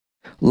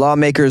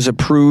Lawmakers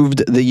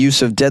approved the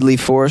use of deadly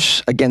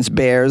force against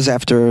bears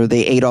after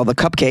they ate all the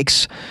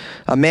cupcakes.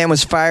 A man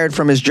was fired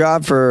from his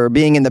job for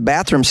being in the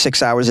bathroom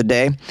 6 hours a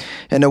day.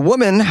 And a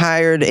woman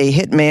hired a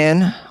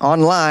hitman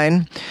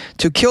online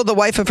to kill the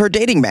wife of her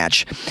dating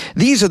match.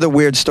 These are the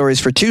weird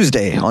stories for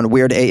Tuesday on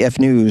Weird AF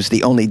News,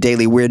 the only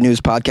daily weird news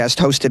podcast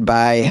hosted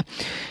by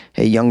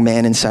a young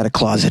man inside a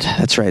closet.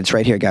 That's right. It's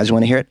right here, guys. You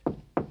want to hear it?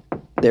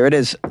 There it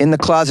is. In the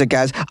closet,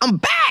 guys. I'm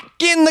back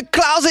in the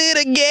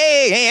closet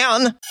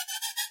again.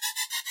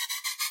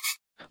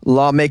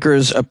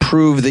 Lawmakers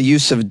approved the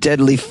use of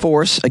deadly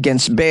force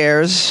against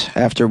bears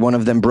after one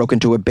of them broke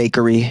into a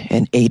bakery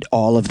and ate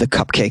all of the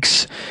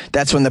cupcakes.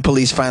 That's when the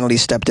police finally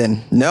stepped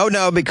in.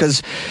 No,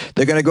 because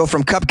they're going to go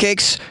from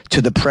cupcakes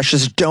to the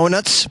precious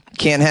donuts.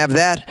 Can't have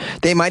that.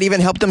 They might even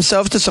help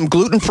themselves to some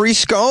gluten-free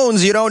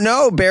scones. You don't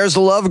know. Bears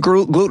love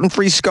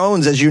gluten-free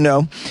scones, as you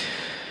know.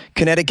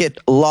 Connecticut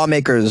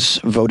lawmakers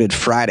voted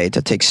Friday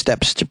to take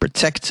steps to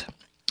protect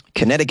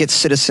Connecticut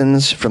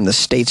citizens from the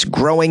state's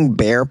growing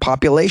bear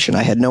population.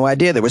 I had no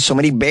idea there were so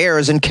many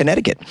bears in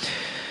Connecticut.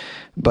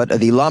 But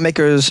the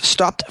lawmakers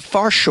stopped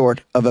far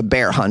short of a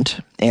bear hunt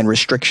and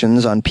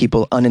restrictions on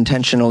people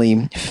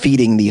unintentionally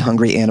feeding the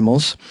hungry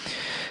animals.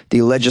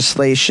 The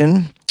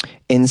legislation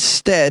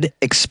instead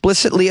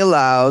explicitly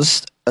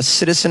allows a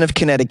citizen of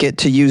Connecticut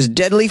to use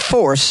deadly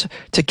force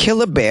to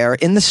kill a bear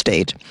in the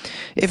state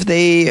if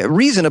they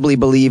reasonably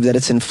believe that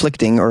it's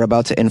inflicting or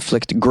about to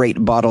inflict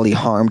great bodily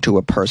harm to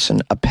a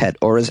person, a pet,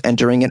 or is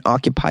entering an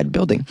occupied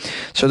building.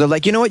 So they're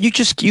like, you know what, you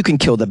can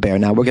kill the bear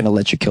now. We're going to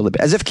let you kill the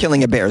bear. As if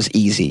killing a bear is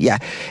easy. Yeah,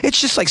 it's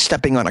just like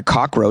stepping on a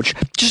cockroach.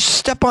 Just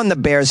step on the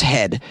bear's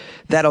head.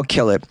 That'll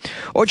kill it.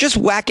 Or just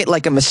whack it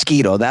like a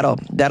mosquito.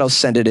 That'll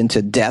send it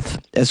into death.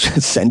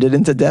 Send it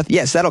into death?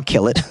 Yes, that'll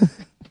kill it.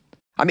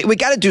 I mean, we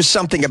got to do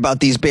something about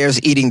these bears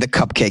eating the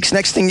cupcakes.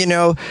 Next thing you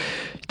know,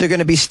 they're going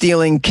to be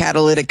stealing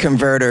catalytic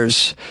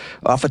converters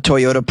off of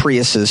Toyota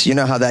Priuses. You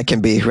know how that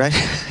can be, right?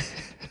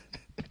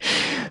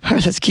 All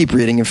right, let's keep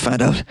reading and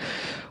find out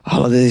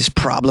all of these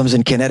problems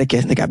in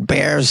Connecticut. They got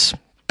bears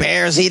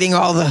eating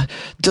all the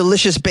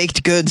delicious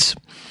baked goods.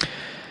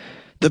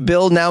 The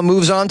bill now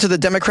moves on to the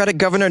Democratic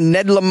Governor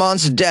Ned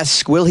Lamont's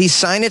desk. Will he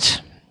sign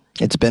it?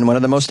 It's been one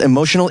of the most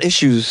emotional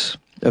issues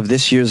of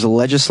this year's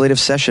legislative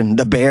session,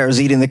 the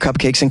bears eating the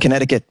cupcakes in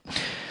Connecticut.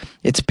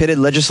 It's pitted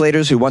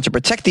legislators who want to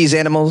protect these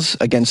animals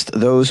against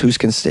those whose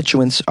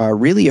constituents are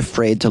really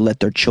afraid to let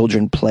their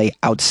children play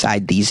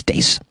outside these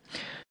days.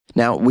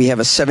 Now, we have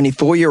a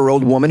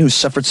 74-year-old woman who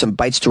suffered some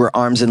bites to her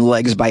arms and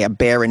legs by a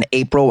bear in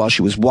April while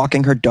she was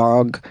walking her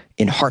dog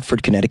in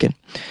Hartford, Connecticut.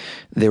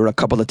 There were a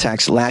couple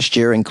attacks last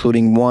year,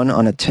 including one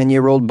on a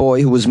 10-year-old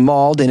boy who was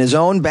mauled in his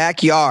own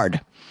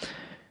backyard.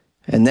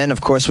 And then,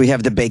 of course, we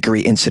have the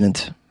bakery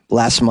incident.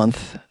 Last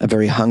month, a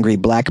very hungry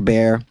black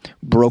bear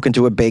broke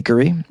into a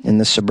bakery in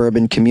the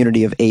suburban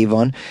community of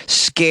Avon,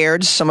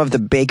 scared some of the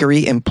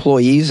bakery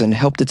employees, and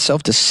helped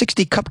itself to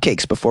 60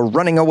 cupcakes before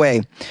running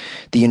away.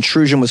 The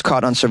intrusion was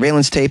caught on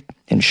surveillance tape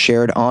and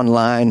shared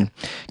online,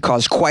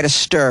 caused quite a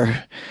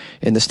stir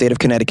in the state of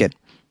Connecticut.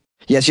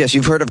 Yes,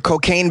 you've heard of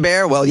cocaine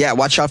bear? Well, yeah,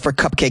 watch out for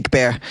cupcake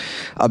bear,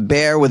 a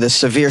bear with a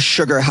severe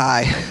sugar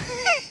high.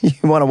 You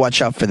want to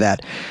watch out for that.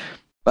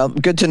 Well,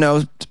 good to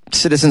know,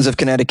 citizens of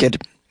Connecticut.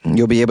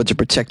 You'll be able to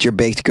protect your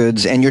baked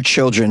goods and your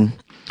children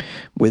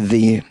with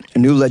the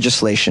new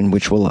legislation,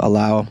 which will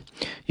allow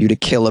you to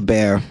kill a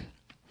bear.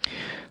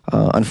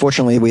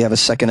 Unfortunately, we have a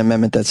Second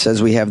Amendment that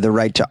says we have the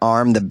right to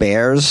arm the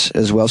bears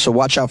as well. So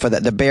watch out for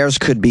that. The bears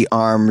could be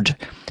armed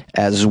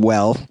as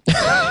well.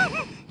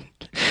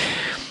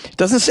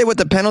 Doesn't say what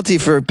the penalty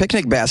for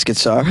picnic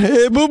baskets are.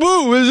 Hey,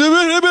 boo-boo.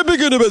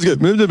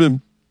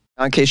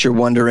 In case you're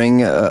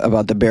wondering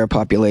about the bear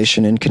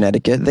population in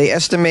Connecticut, they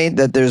estimate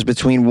that there's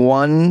between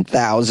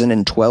 1,000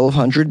 and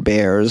 1,200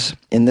 bears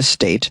in the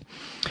state.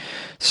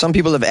 Some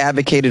people have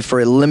advocated for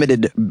a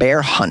limited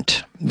bear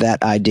hunt.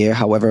 That idea,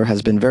 however,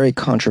 has been very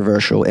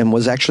controversial and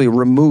was actually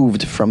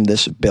removed from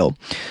this bill.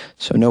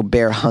 So no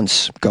bear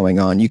hunts going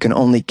on. You can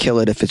only kill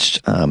it if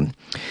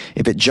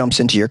it jumps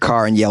into your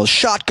car and yells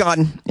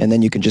 "shotgun," and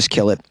then you can just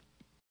kill it.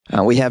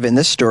 We have in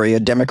this story a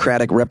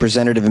Democratic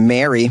Representative,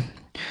 Mary,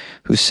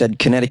 who said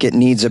Connecticut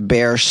needs a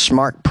bear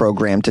smart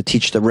program to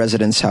teach the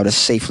residents how to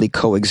safely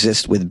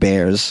coexist with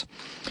bears,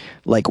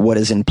 like what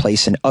is in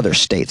place in other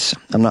states.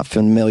 I'm not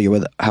familiar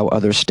with how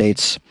other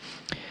states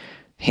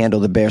handle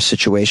the bear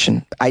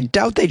situation. I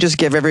doubt they just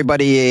give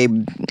everybody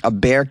a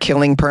bear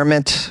killing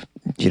permit.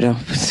 You know,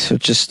 so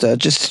just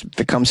if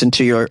it comes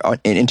into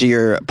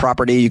your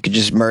property, you could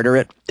just murder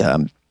it.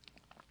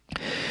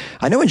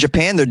 I know in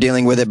Japan they're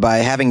dealing with it by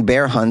having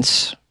bear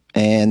hunts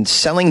and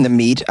selling the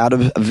meat out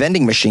of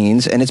vending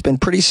machines, and it's been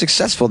pretty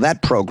successful,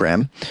 that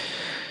program.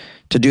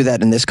 To do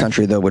that in this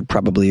country, though, would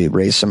probably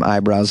raise some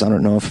eyebrows. I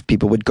don't know if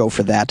people would go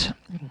for that,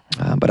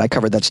 but I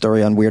covered that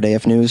story on Weird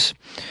AF News.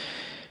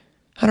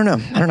 I don't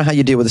know how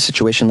you deal with a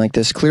situation like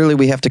this. Clearly,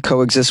 we have to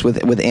coexist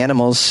with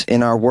animals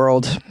in our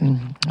world.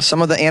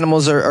 Some of the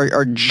animals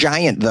are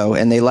giant, though,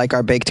 and they like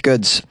our baked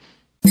goods.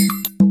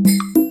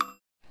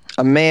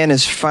 A man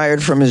is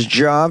fired from his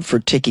job for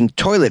taking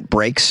toilet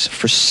breaks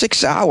for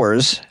 6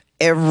 hours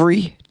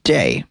every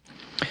day.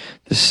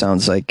 This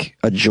sounds like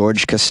a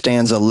George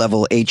Costanza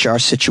level HR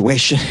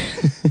situation.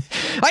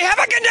 I have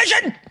a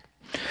condition!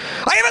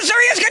 I have a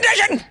serious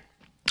condition!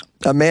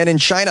 A man in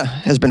China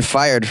has been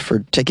fired for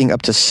taking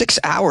up to 6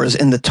 hours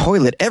in the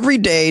toilet every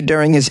day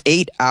during his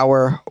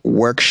 8-hour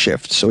work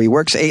shift. So he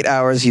works 8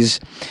 hours, he's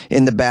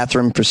in the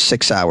bathroom for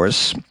 6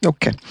 hours.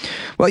 Okay.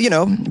 Well, you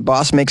know,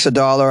 boss makes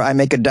 $1, I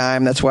make a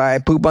dime. That's why I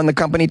poop on the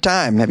company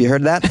time. Have you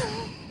heard that?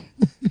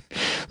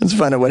 Let's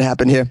find out what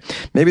happened here.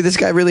 Maybe this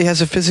guy really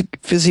has a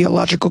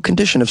physiological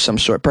condition of some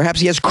sort.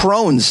 Perhaps he has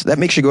Crohn's. That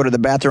makes you go to the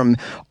bathroom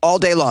all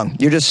day long.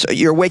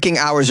 Your waking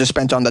hours are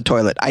spent on the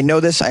toilet. I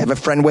know this. I have a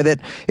friend with it.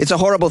 It's a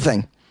horrible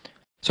thing.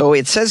 So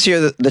it says here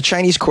that the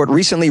Chinese court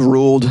recently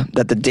ruled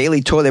that the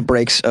daily toilet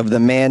breaks of the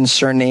man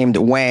surnamed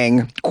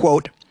Wang,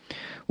 quote,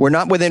 were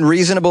not within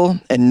reasonable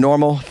and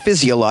normal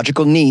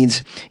physiological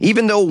needs,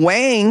 even though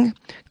Wang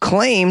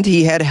claimed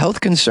he had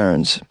health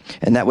concerns,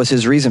 and that was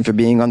his reason for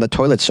being on the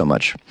toilet so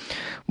much.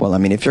 Well, I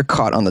mean, if you're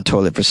caught on the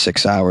toilet for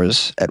 6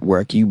 hours at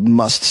work, you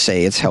must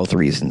say it's health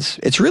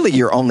reasons. It's really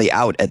your only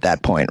out at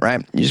that point,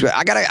 right? You just go,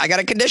 I got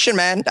a condition,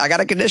 man. I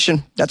got a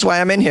condition. That's why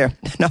I'm in here.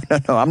 No,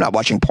 I'm not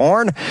watching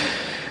porn.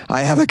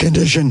 I have a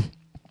condition.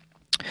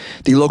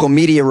 The local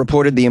media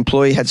reported the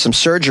employee had some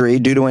surgery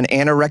due to an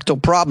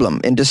anorectal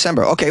problem in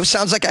December. Okay, it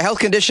sounds like a health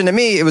condition to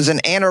me. It was an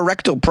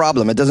anorectal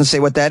problem. It doesn't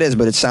say what that is,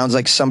 but it sounds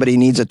like somebody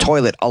needs a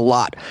toilet a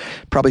lot.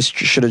 Probably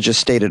should have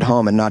just stayed at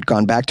home and not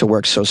gone back to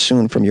work so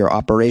soon from your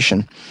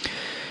operation.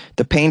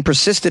 The pain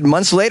persisted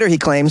months later, he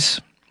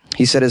claims.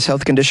 He said his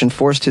health condition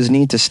forced his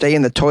need to stay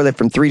in the toilet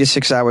from 3 to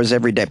 6 hours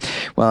every day.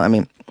 Well, I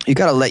mean, you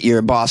got to let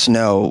your boss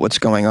know what's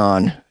going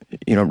on.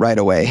 You know, right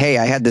away. Hey,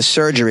 I had this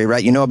surgery,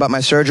 right? You know about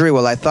my surgery?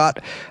 Well, I thought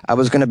I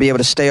was going to be able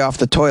to stay off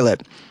the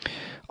toilet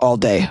all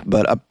day,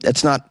 but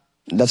that's not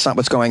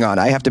what's going on.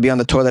 I have to be on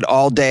the toilet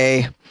all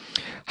day.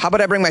 How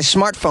about I bring my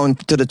smartphone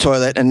to the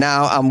toilet, and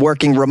now I'm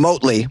working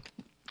remotely.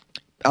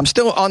 I'm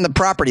still on the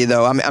property,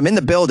 though. I'm in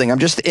the building. I'm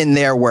just in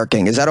there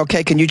working. Is that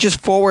okay? Can you just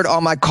forward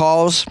all my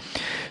calls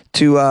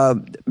to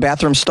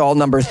bathroom stall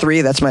number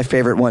 3. That's my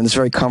favorite one. It's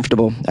very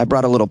comfortable. I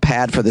brought a little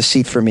pad for the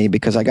seat for me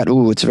because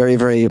it's very,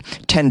 very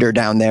tender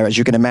down there, as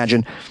you can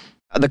imagine.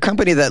 The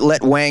company that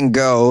let Wang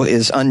go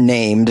is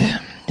unnamed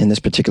in this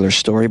particular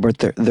story, but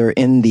they're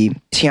in the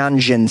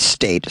Tianjin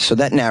state, so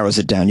that narrows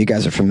it down. You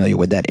guys are familiar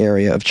with that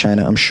area of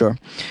China, I'm sure.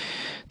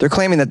 They're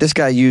claiming that this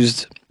guy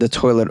used the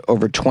toilet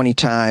over 20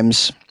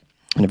 times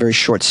in a very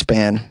short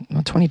span.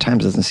 Well, 20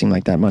 times doesn't seem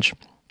like that much.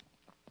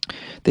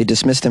 They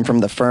dismissed him from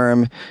the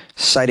firm,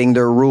 citing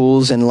their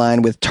rules in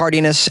line with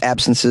tardiness,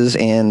 absences,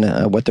 and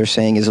what they're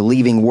saying is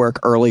leaving work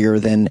earlier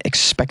than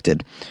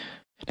expected.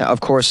 Now, of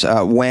course,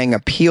 Wang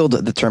appealed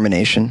the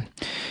termination,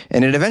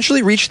 and it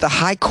eventually reached the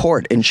high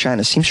court in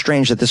China. Seems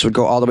strange that this would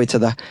go all the way to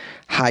the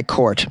high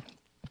court.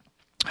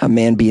 A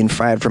man being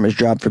fired from his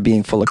job for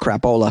being full of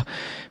crapola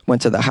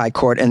went to the high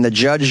court, and the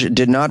judge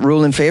did not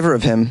rule in favor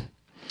of him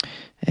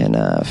and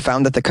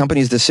found that the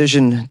company's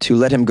decision to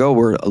let him go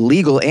were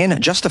legal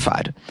and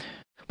justified.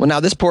 Well, now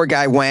this poor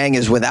guy Wang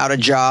is without a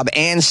job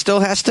and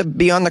still has to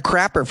be on the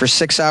crapper for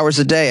 6 hours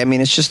a day. I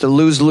mean, it's just a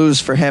lose-lose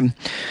for him.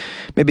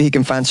 Maybe he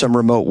can find some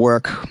remote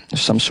work of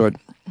some sort.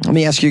 Let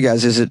me ask you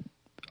guys, is it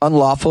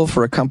unlawful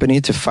for a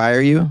company to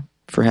fire you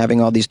for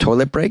having all these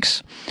toilet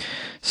breaks?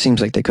 Seems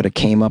like they could have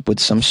came up with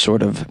some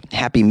sort of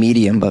happy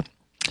medium, but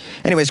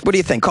anyways, what do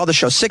you think? Call the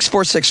show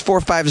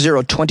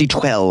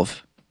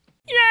 646-450-2012.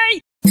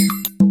 Yay!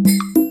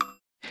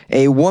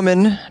 A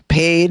woman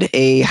paid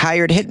a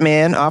hired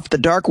hitman off the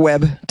dark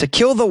web to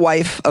kill the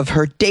wife of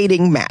her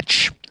dating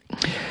match.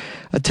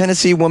 A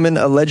Tennessee woman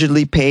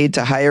allegedly paid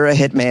to hire a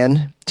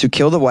hitman to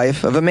kill the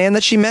wife of a man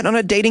that she met on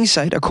a dating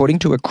site, according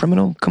to a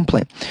criminal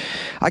complaint.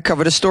 I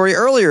covered a story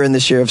earlier in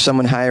this year of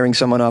someone hiring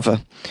someone off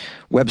a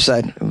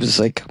website. It was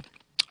like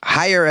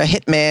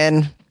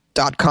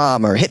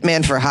hireahitman.com or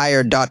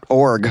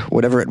hitmanforhire.org,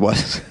 whatever it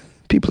was.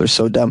 People are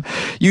so dumb.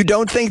 You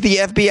don't think the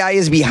FBI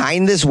is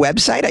behind this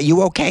website? Are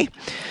you okay?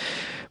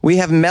 We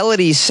have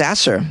Melody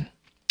Sasser.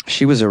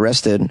 She was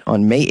arrested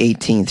on May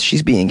 18th.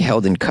 She's being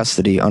held in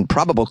custody on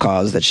probable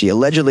cause that she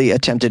allegedly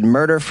attempted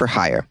murder for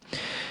hire.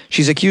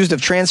 She's accused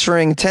of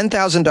transferring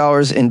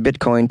 $10,000 in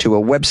Bitcoin to a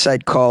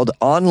website called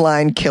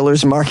Online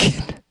Killers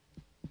Market.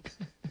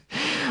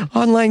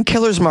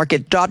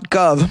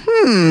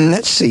 OnlineKillersMarket.gov.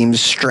 That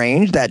seems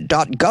strange, that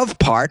 .gov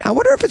part. I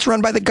wonder if it's run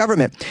by the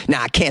government.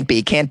 Nah, can't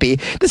be.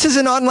 This is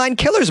an online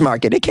killer's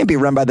market. It can't be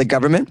run by the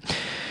government.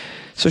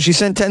 So she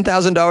sent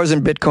 $10,000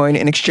 in Bitcoin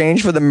in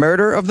exchange for the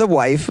murder of the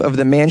wife of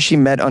the man she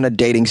met on a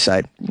dating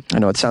site. I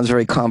know it sounds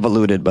very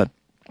convoluted, but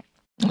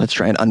let's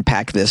try and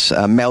unpack this.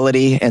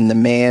 Melody and the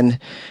man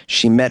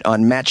she met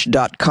on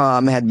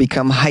Match.com had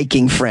become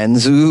hiking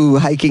friends. Ooh,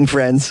 hiking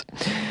friends.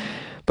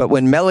 But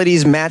when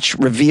Melody's match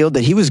revealed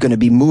that he was going to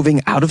be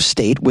moving out of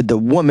state with the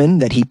woman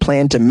that he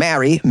planned to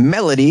marry,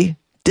 Melody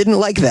didn't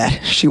like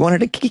that. She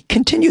wanted to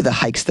continue the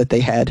hikes that they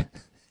had.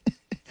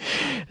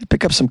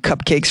 Pick up some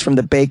cupcakes from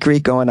the bakery,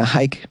 go on a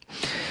hike.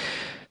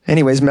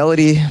 Anyways,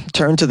 Melody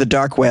turned to the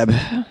dark web.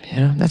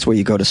 That's where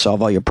you go to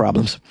solve all your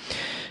problems.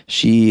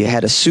 She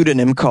had a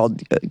pseudonym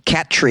called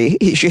Cat Tree.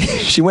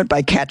 She went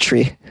by Cat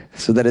Tree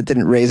so that it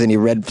didn't raise any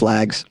red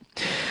flags.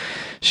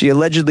 She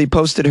allegedly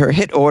posted her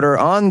hit order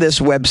on this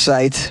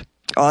website,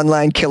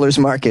 Online Killers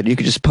Market. You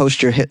could just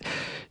post your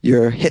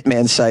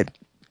hitman site,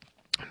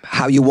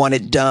 how you want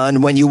it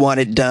done, when you want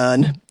it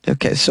done.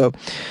 Okay, so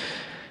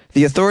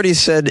the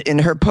authorities said in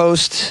her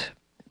post,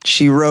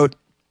 she wrote,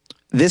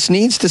 "This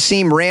needs to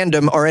seem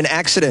random or an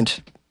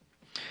accident.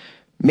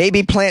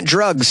 Maybe plant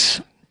drugs.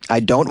 I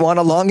don't want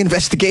a long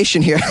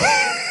investigation here."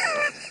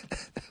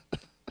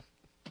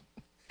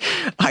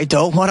 I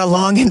don't want a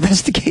long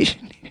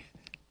investigation.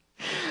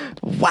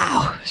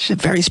 Wow, she's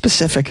very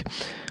specific.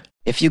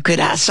 If you could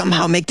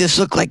somehow make this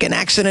look like an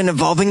accident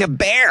involving a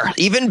bear,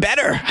 even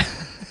better.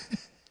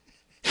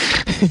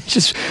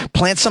 Just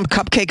plant some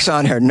cupcakes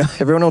on her. No,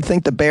 everyone will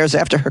think the bear's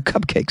after her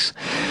cupcakes.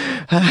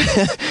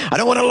 I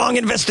don't want a long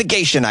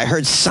investigation. I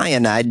heard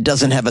cyanide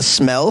doesn't have a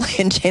smell.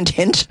 Hint, hint,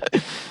 hint.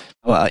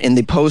 In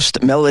the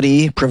post,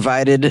 Melody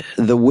provided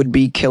the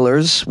would-be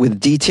killers with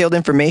detailed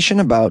information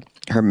about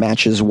her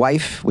match's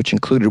wife, which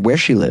included where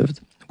she lived,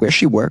 where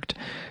she worked,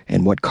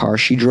 and what car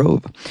she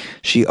drove.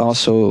 She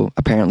also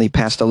apparently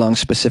passed along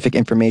specific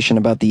information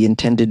about the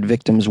intended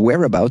victim's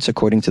whereabouts,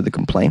 according to the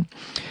complaint.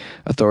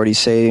 Authorities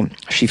say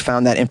she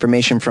found that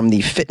information from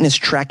the fitness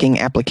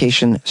tracking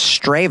application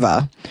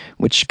Strava,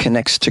 which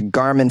connects to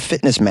Garmin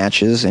fitness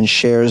matches and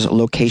shares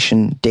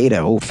location data.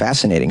 Oh,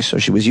 fascinating. So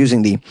she was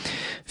using the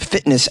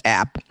fitness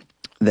app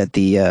that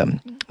the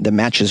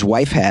match's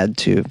wife had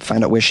to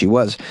find out where she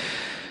was.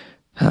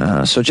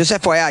 So just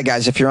FYI,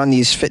 guys, if you're on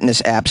these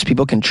fitness apps,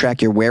 people can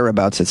track your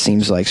whereabouts, it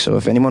seems like. So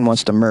if anyone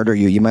wants to murder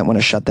you, you might want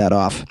to shut that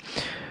off.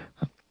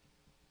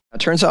 It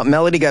turns out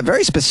Melody got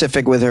very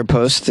specific with her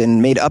post and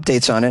made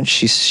updates on it.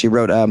 She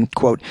wrote,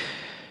 quote,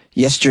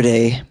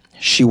 "Yesterday,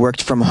 she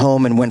worked from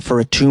home and went for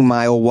a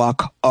 2-mile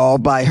walk all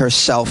by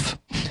herself."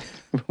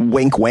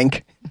 Wink,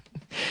 wink.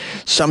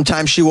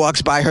 Sometimes she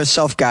walks by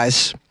herself,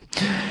 guys.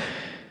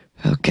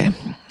 Okay.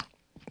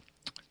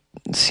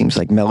 It seems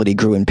like Melody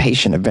grew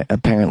impatient,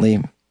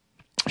 apparently.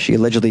 She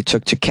allegedly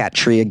took to Cat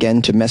Tree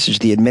again to message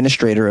the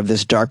administrator of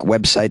this dark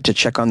website to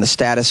check on the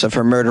status of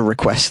her murder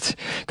request.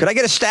 "Could I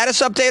get a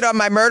status update on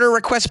my murder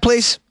request,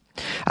 please?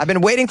 I've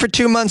been waiting for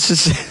 2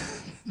 months."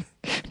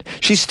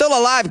 She's still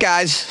alive,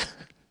 guys.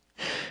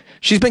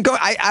 She's been going...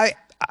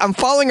 I'm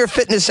following her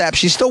fitness app.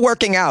 She's still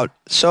working out.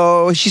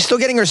 So she's still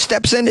getting her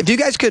steps in. If you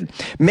guys could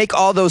make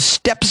all those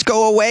steps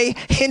go away,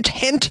 hint,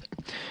 hint.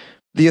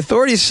 The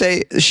authorities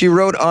say she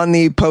wrote on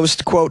the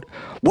post, quote,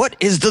 "What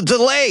is the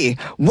delay?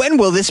 When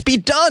will this be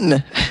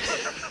done?"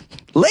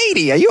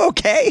 Lady, are you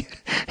okay?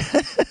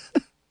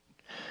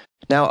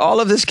 Now, all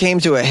of this came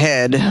to a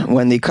head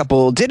when the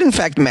couple did in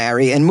fact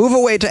marry and move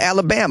away to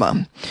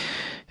Alabama.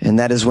 And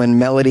that is when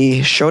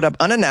Melody showed up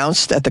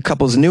unannounced at the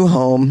couple's new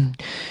home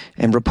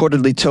and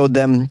reportedly told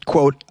them,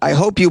 quote, "I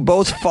hope you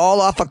both fall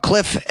off a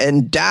cliff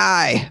and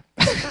die."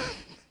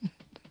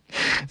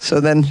 So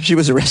then she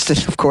was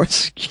arrested, of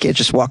course. You can't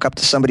just walk up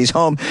to somebody's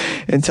home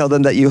and tell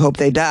them that you hope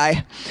they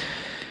die.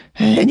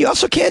 And you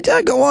also can't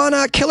go on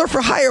killer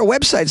for hire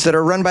websites that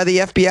are run by the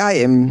FBI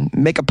and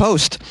make a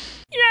post.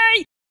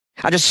 Yay!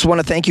 I just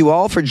want to thank you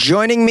all for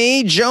joining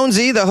me,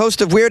 Jonesy, the host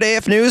of Weird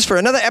AF News, for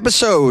another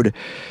episode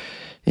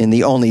in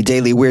the only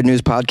daily weird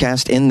news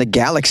podcast in the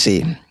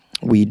galaxy.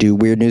 We do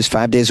weird news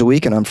 5 days a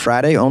week, and on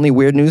Friday, only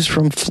weird news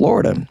from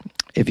Florida.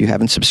 If you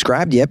haven't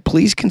subscribed yet,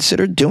 please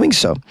consider doing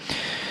so.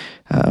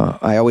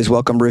 I always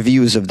welcome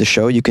reviews of the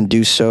show. You can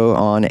do so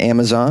on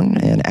Amazon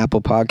and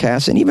Apple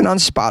Podcasts and even on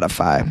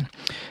Spotify.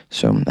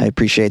 So I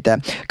appreciate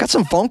that. Got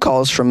some phone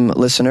calls from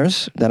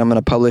listeners that I'm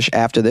going to publish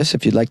after this.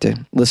 If you'd like to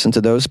listen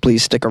to those,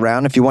 please stick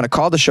around. If you want to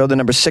call the show, the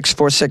number is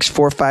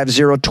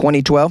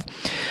 646-450-2012.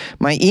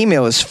 My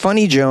email is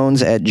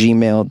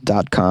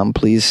funnyjones@gmail.com.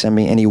 Please send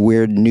me any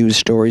weird news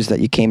stories that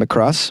you came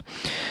across.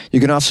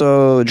 You can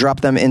also drop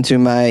them into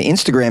my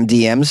Instagram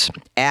DMs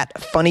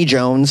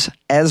 @funnyjones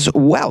as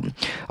well.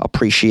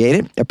 Appreciate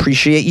it.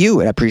 Appreciate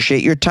you. And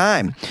appreciate your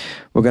time.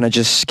 We're going to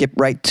just skip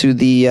right to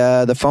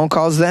the phone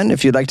calls then.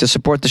 If you'd like to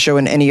support the show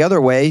in any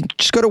other way,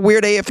 just go to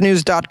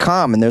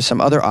weirdafnews.com and there's some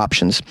other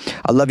options.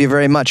 I love you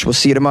very much. We'll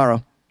see you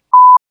tomorrow.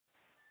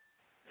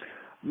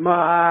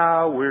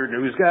 My weird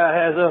news guy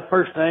has a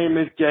first name,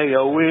 it's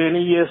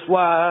Jonesy.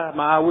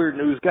 My weird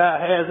news guy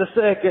has a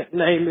second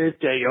name, it's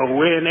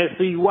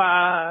Jonsey.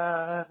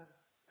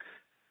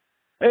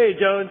 Hey,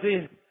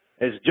 Jonesy,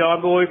 it's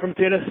John Boy from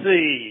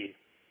Tennessee.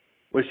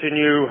 Wishing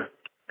you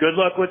good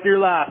luck with your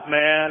life,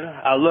 man.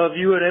 I love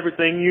you and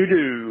everything you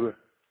do.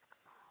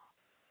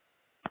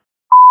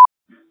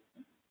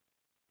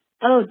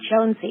 Oh,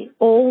 Jonesy.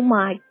 Oh,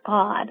 my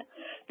God.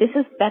 This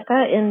is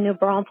Becca in New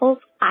Braunfels.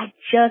 I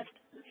just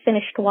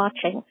finished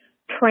watching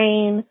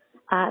Train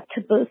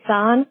to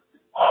Busan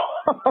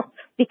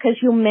because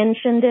you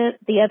mentioned it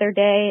the other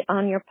day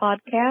on your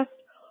podcast.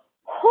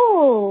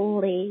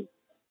 Holy.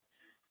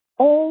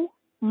 Oh,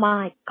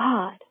 my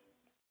God.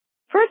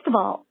 First of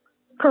all,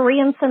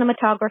 Korean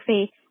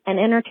cinematography and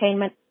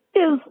entertainment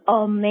is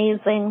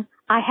amazing.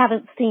 I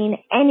haven't seen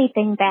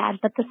anything bad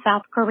that the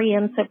South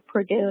Koreans have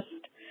produced.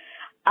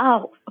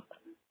 Oh,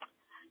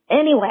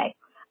 anyway,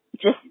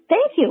 just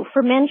thank you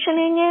for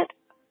mentioning it.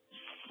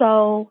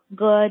 So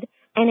good.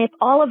 And if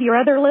all of your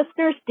other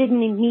listeners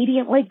didn't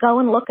immediately go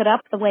and look it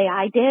up the way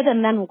I did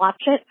and then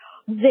watch it,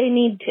 they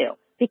need to.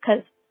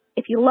 Because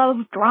if you love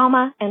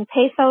drama and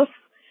pathos,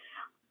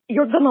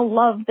 you're going to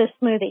love this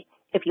movie.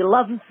 If you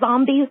love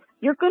zombies,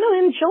 you're going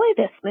to enjoy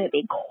this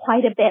movie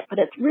quite a bit. But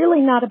it's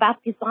really not about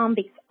the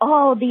zombies.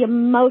 All the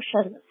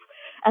emotions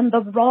and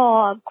the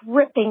raw,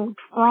 gripping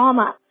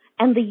drama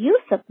and the use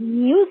of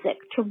music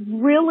to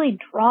really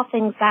draw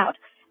things out.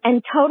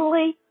 And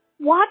totally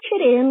watch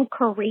it in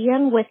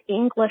Korean with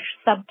English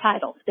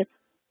subtitles. It's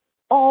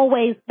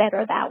always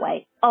better that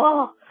way.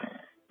 Oh,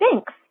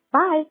 thanks.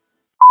 Bye.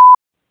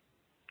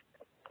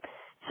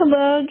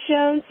 Hello,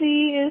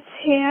 Jonesy. It's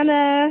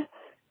Hannah.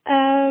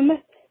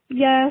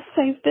 Yes,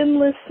 I've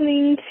been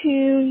listening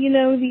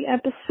to, the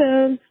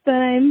episodes, but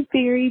I'm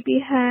very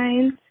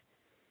behind.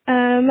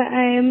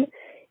 I'm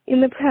in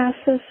the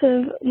process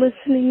of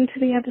listening to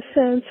the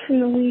episodes from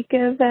the week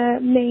of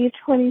May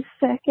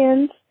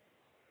 22nd.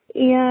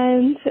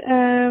 And,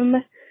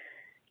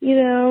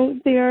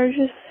 there are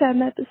just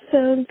some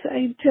episodes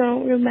I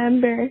don't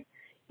remember.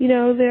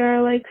 There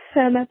are like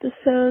some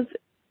episodes,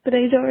 but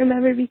I don't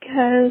remember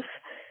because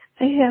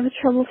I have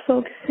trouble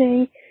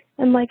focusing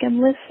and like I'm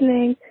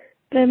listening,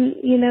 but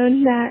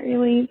I'm, not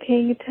really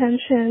paying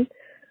attention.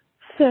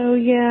 So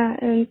yeah,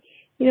 and,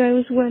 I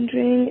was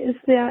wondering, is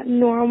that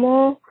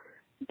normal?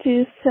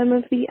 Do some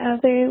of the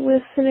other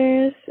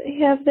listeners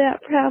have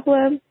that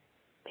problem,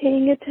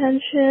 paying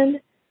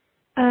attention?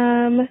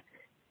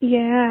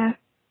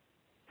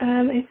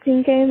 I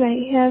think I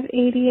might have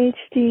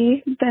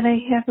ADHD, but I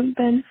haven't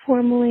been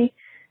formally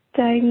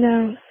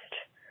diagnosed.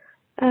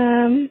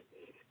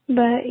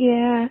 But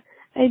yeah,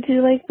 I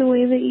do like the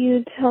way that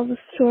you tell the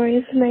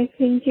stories, and I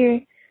think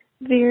you're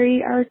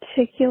very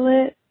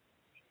articulate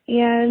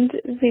and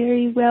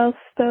very well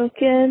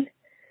spoken.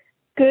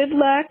 Good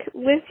luck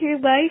with your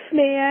life,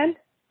 man.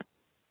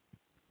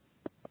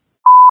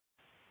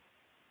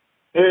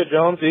 Hey,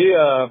 Jonesy,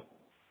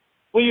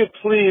 will you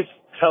please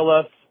tell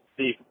us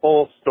the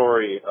full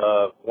story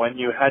of when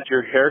you had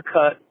your hair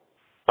cut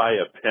by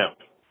a pimp?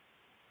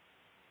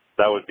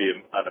 That would be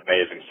an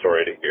amazing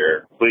story to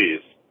hear.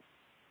 Please.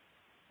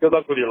 Good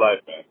luck with your life,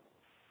 man.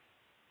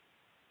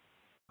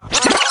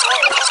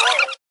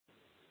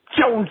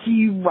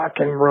 Jonesy rock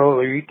and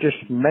roller, you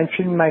just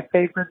mentioned my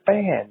favorite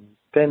band,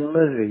 Thin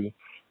Lizzy.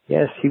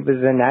 Yes, he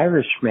was an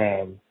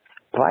Irishman,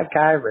 Black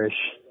Irish,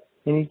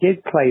 and he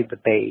did play the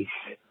bass.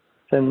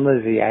 Thin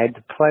Lizzy, I had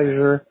the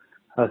pleasure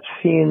of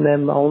seeing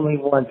them only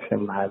once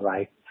in my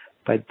life,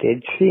 but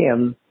did see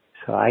them,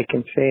 so I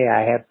can say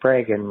I have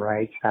bragging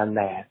rights on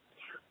that.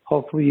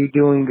 Hopefully you're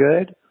doing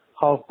good.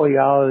 Hopefully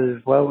all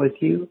is well with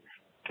you.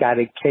 Got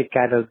a kick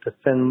out of the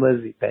Thin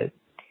Lizzy bit.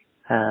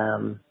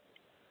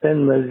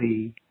 Thin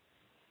Lizzy,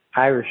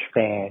 Irish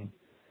fan.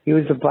 He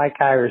was a Black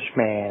Irish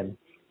man,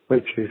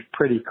 which was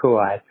pretty cool,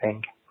 I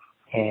think.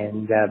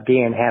 And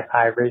being half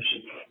Irish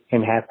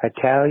and half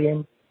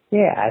Italian,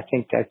 yeah, I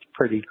think that's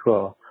pretty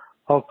cool.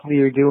 Hopefully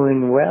you're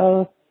doing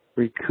well,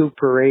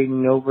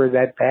 recuperating over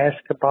that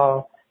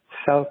basketball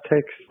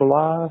Celtics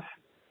loss,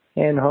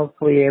 and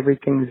hopefully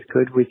everything's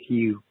good with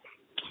you.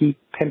 Keep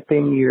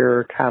pimping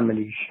your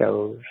comedy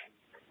shows.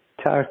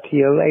 Talk to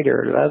you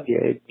later. Love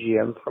you,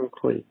 Jim from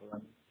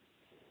Cleveland.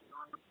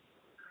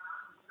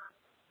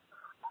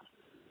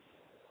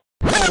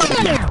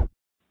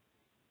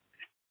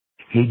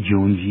 Hey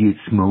Jonesy, it's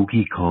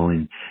Smokey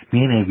calling.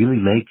 Man, I really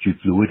liked your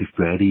Florida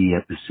Friday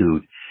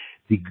episode.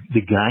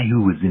 The guy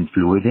who was in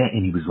Florida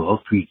and he was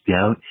all freaked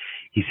out,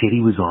 he said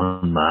he was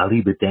on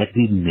Molly, but that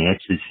didn't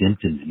match the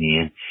symptoms,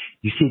 man.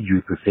 You said you're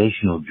a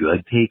professional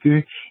drug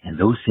taker, and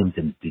those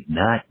symptoms did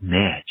not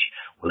match.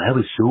 Well, I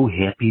was so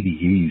happy to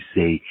hear you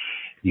say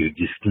your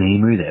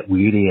disclaimer that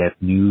Weird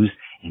AF News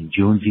and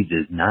Jonesy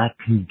does not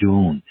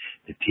condone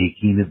the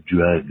taking of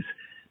drugs.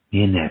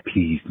 Man, that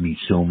pleased me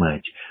so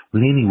much.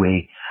 Well,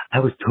 anyway, I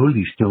was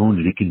totally stoned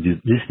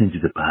listening to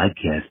the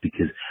podcast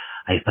because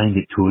I find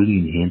it totally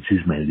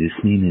enhances my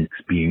listening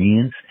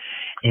experience.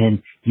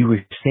 And you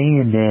were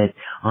saying that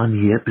on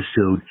the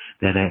episode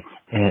that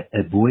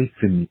a boy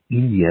from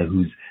India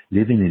who's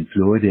living in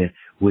Florida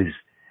was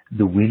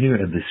the winner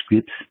of the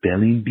Scripps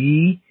Spelling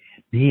Bee.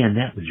 Man,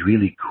 that was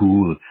really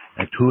cool.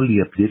 A totally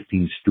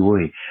uplifting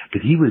story.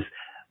 But he was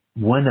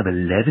one of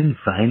 11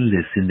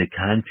 finalists in the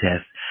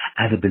contest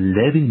out of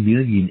 11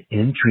 million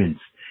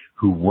entrants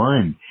who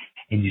won.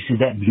 And you said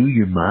that blew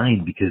your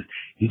mind because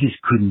you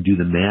just couldn't do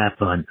the math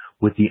on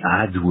what the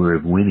odds were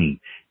of winning.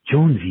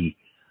 Jonesy,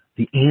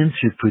 the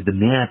answer for the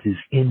math is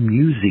in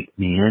music,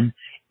 man.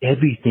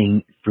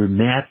 Everything for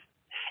math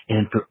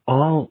and for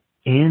all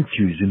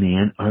answers,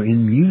 man, are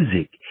in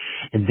music.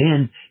 And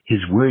then his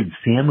word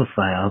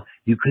samophile,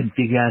 you couldn't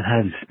figure out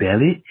how to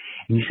spell it.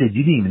 And you said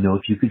you didn't even know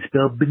if you could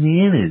spell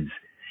bananas.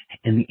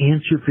 And the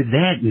answer for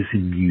that is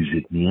in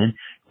music, man.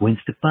 Gwen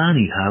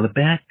Stefani, Holla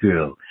Back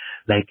Girl.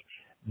 Like,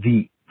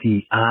 the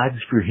the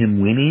odds for him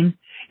winning,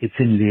 it's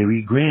in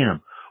Larry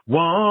Graham.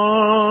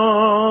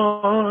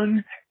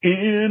 1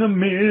 in a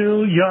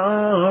million,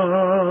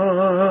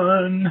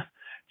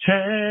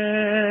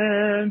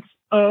 chance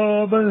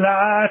of a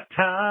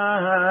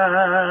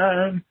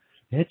lifetime.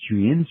 That's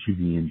your answer,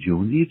 man,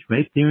 Jonesy. It's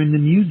right there in the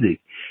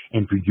music.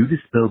 And for you to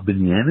spell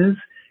bananas,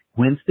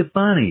 Gwen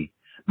Stefani.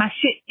 My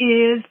shit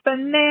is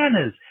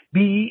bananas.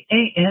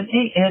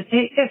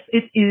 B-A-N-A-N-A-S.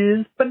 It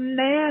is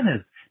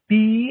bananas.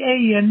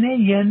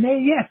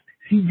 B-A-N-A-N-A-S.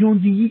 See,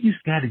 Jonesy, you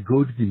just gotta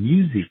go to the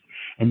music.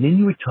 And then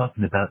you were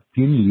talking about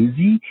Thin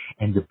Lizzy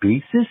and the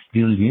bassist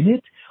still in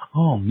it.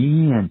 Oh,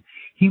 man.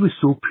 He was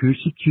so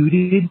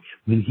persecuted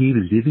when he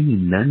was living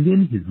in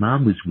London. His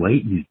mom was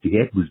white and his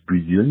dad was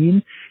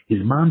Brazilian.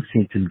 His mom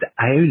sent him to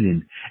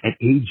Ireland at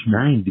age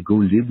 9 to go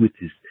live with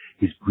his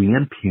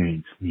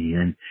grandparents,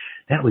 man.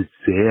 That was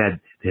sad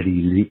that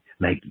he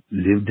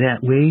lived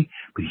that way,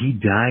 but he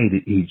died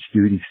at age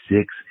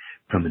 36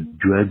 from a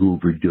drug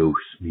overdose,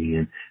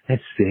 man.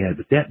 That's sad,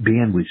 but that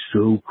band was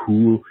so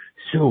cool,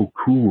 so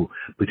cool.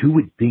 But who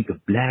would think a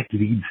black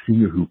lead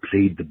singer who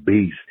played the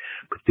bass?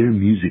 But their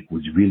music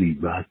was really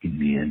rocking,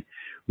 man.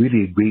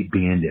 Really a great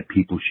band that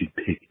people should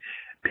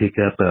pick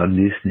up on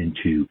listening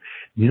to.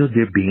 You know,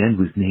 their band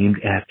was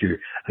named after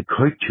a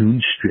cartoon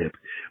strip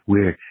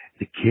where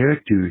the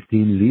character,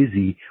 Thin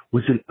Lizzy,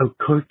 was a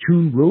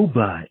cartoon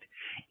robot.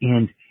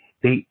 And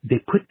they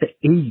put the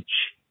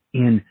H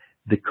in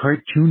the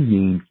cartoon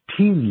name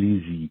Teen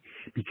Lizzy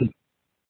because